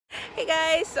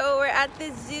guys, so we're at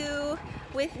the zoo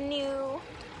with New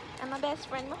and my best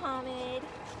friend Mohammed.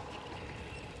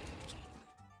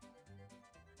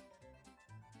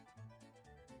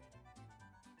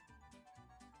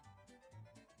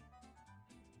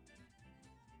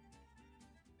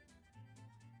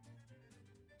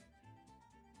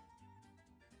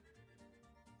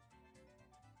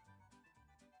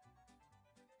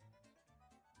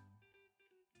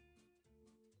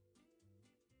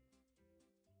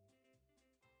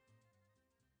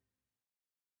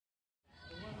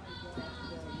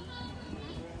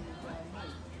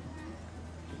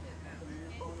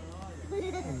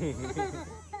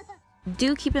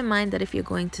 Do keep in mind that if you're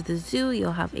going to the zoo,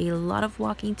 you'll have a lot of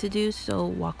walking to do, so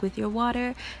walk with your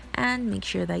water and make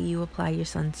sure that you apply your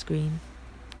sunscreen.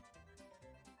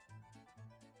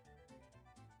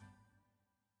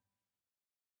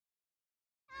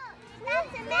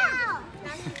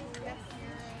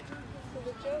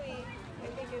 Joey, I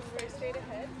think is first straight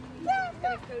ahead. He's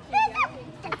gonna coach you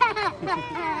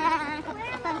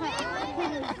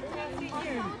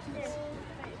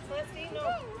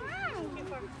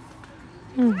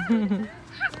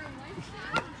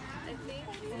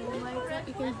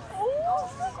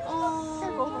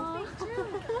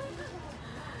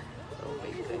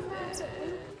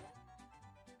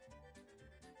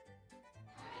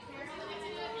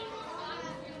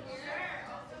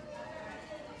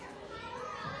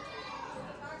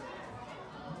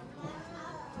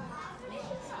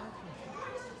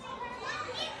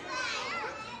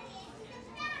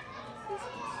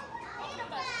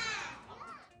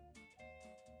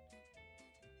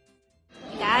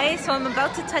Guys, so I'm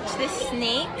about to touch this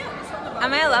snake.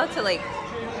 Am I allowed to like...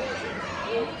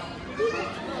 Here,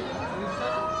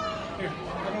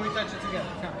 why don't we touch it together?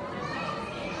 Come.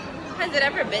 Has it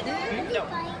ever bitten? No.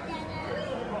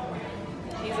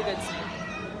 He's a good snake.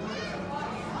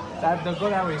 They'll go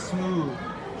that way smooth.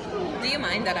 Do you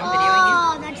mind that I'm videoing you?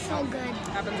 Oh, that's so good.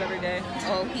 Happens every day.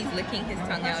 Oh, he's licking his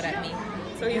tongue out at me.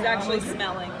 So he's actually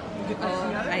smelling.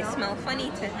 Oh, I smell funny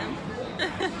to him.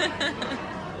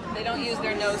 They don't use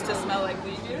their nose to smell like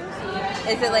we do.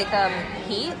 Is it like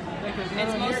heat?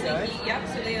 It's mostly heat, yep.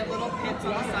 So they have little pits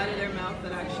on the side of their mouth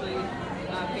that actually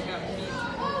pick up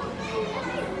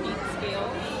heat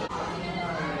scales.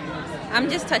 I'm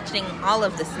just touching all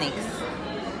of the snakes.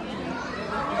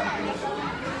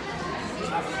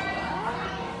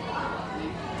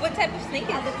 What type of snake is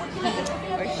it? He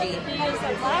or she? It's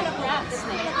a black rat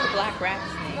snake. A black rat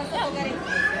snake.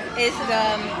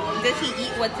 Does he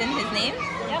eat what's in his name?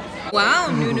 Yep. Wow,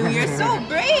 Nunu, you're so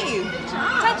brave.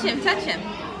 Touch him, touch him.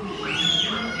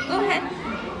 Go ahead.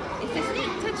 It's a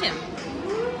snake, touch him.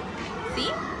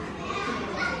 See?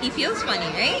 He feels funny,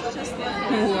 right?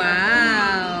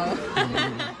 Wow.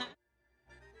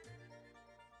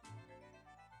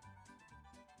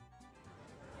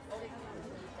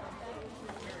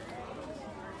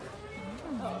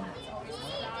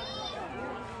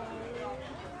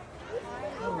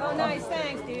 Oh, nice.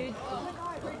 Thanks, dude.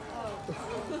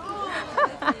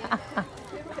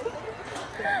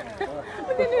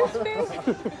 Look at his face.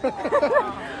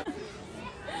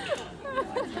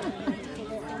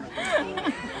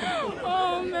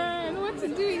 Oh, man. What's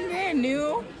it doing there,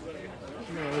 New?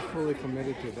 No, we're fully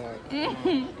committed to that.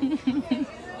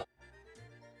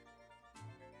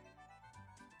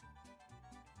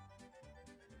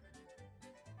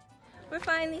 We're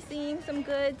finally seeing some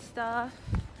good stuff.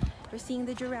 We're seeing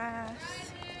the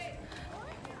giraffes.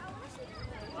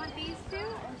 Want these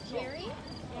two? Cherry?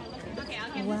 Okay,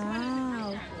 I'll get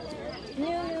Wow.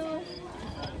 New.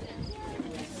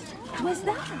 What's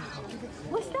that?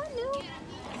 What's that, New?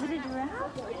 Is it a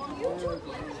giraffe?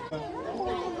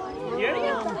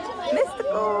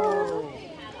 Mystical.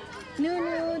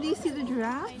 New, do you see the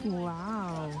giraffe?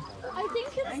 Wow. I think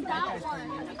it's that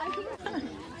one.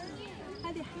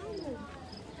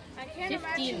 I can't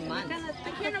 15 months.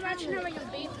 I can't imagine having a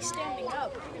baby standing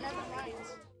up. It never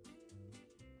minds.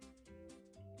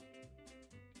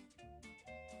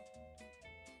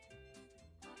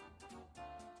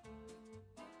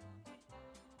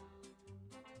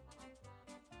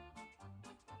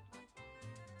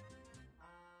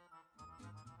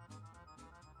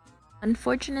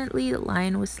 Unfortunately, the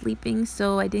lion was sleeping,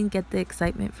 so I didn't get the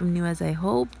excitement from New as I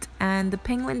hoped. And the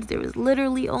penguins, there was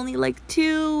literally only like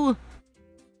 2.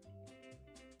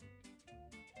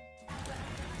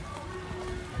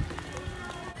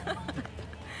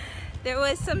 There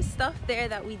was some stuff there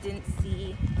that we didn't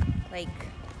see, like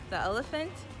the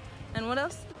elephant. And what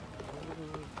else?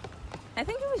 I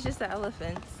think it was just the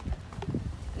elephants.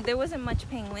 There wasn't much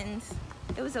penguins.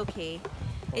 It was okay.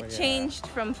 It changed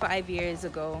from 5 years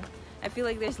ago. I feel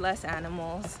like there's less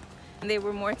animals. They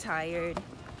were more tired,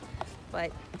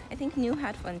 but I think New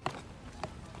had fun.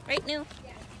 Right, New?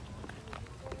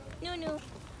 New. Now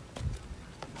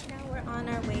we're on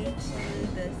our way to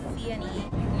the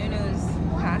CNE. Nunu's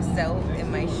passed out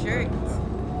in my shirt.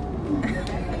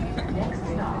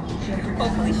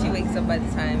 Hopefully she wakes up by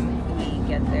the time we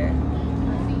get there.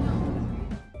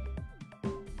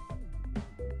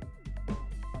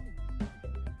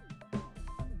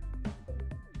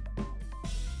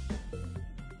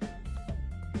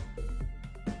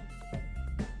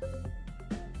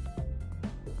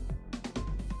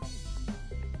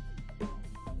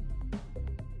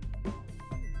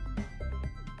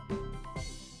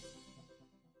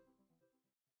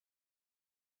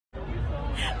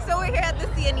 So we're here at the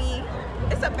CNE.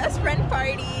 It's a best friend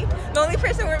party. The only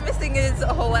person we're missing is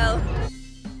Hoel.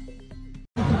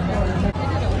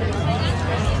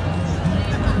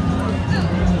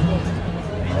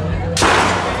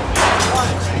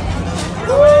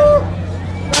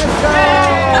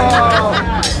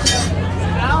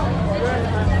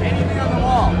 Anything on the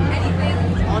wall? Anything?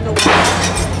 On the wall.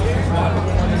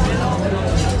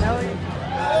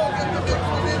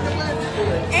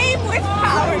 Aim with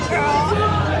power, girl.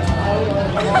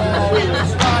 Good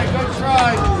try, good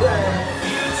try.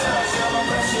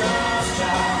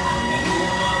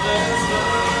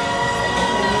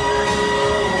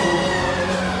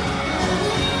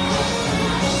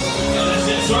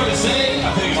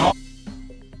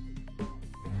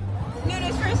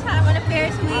 Nunu's first time on a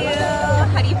Ferris wheel.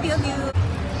 How do you feel, Nu?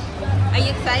 Are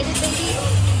you excited, baby?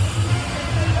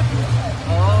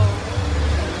 Oh.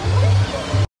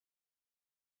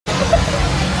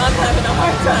 I'm having a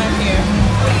hard time here.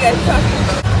 What are you guys talking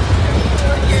about?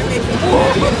 You're making.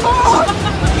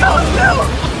 Oh,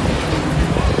 no.